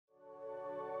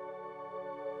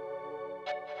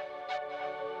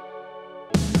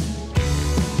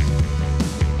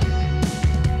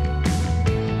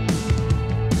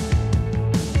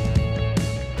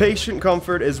Patient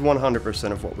comfort is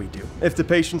 100% of what we do. If the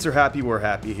patients are happy, we're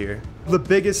happy here. The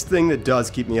biggest thing that does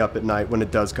keep me up at night when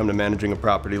it does come to managing a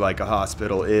property like a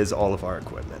hospital is all of our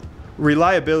equipment.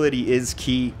 Reliability is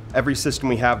key. Every system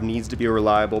we have needs to be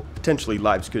reliable. Potentially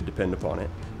lives could depend upon it.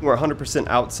 We're 100%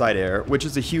 outside air, which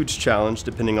is a huge challenge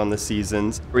depending on the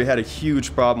seasons. We had a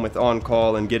huge problem with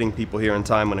on-call and getting people here in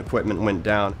time when equipment went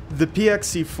down. The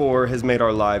PXC4 has made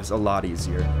our lives a lot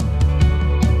easier.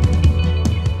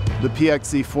 The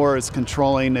PXC4 is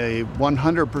controlling a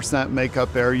 100%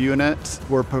 makeup air unit.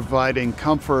 We're providing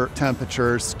comfort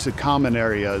temperatures to common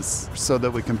areas so that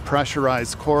we can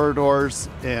pressurize corridors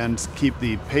and keep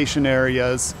the patient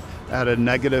areas at a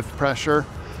negative pressure.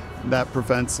 That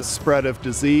prevents the spread of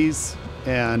disease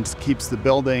and keeps the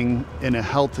building in a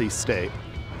healthy state.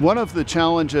 One of the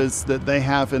challenges that they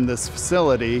have in this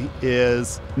facility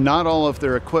is not all of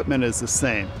their equipment is the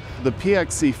same. The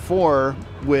PXC4,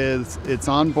 with its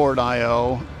onboard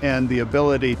I/O and the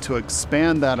ability to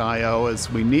expand that I/O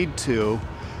as we need to,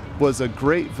 was a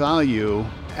great value.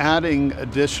 Adding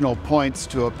additional points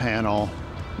to a panel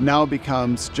now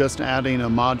becomes just adding a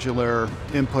modular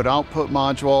input-output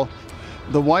module.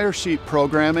 The wire sheet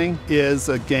programming is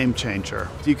a game changer.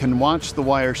 You can watch the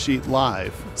wire sheet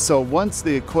live. So once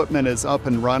the equipment is up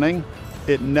and running,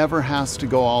 it never has to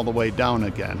go all the way down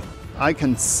again. I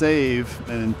can save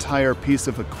an entire piece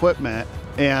of equipment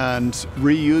and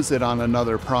reuse it on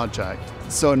another project.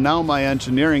 So now my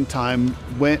engineering time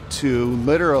went to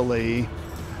literally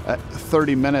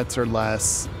 30 minutes or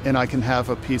less, and I can have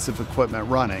a piece of equipment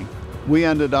running. We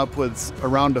ended up with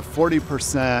around a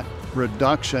 40%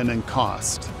 reduction in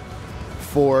cost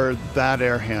for that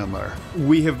air handler.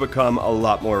 We have become a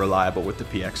lot more reliable with the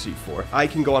PXC4. I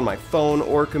can go on my phone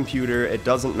or computer, it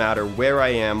doesn't matter where I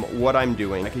am, what I'm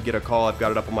doing. I could get a call, I've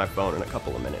got it up on my phone in a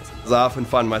couple of minutes. I often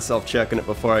find myself checking it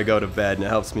before I go to bed, and it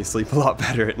helps me sleep a lot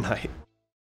better at night.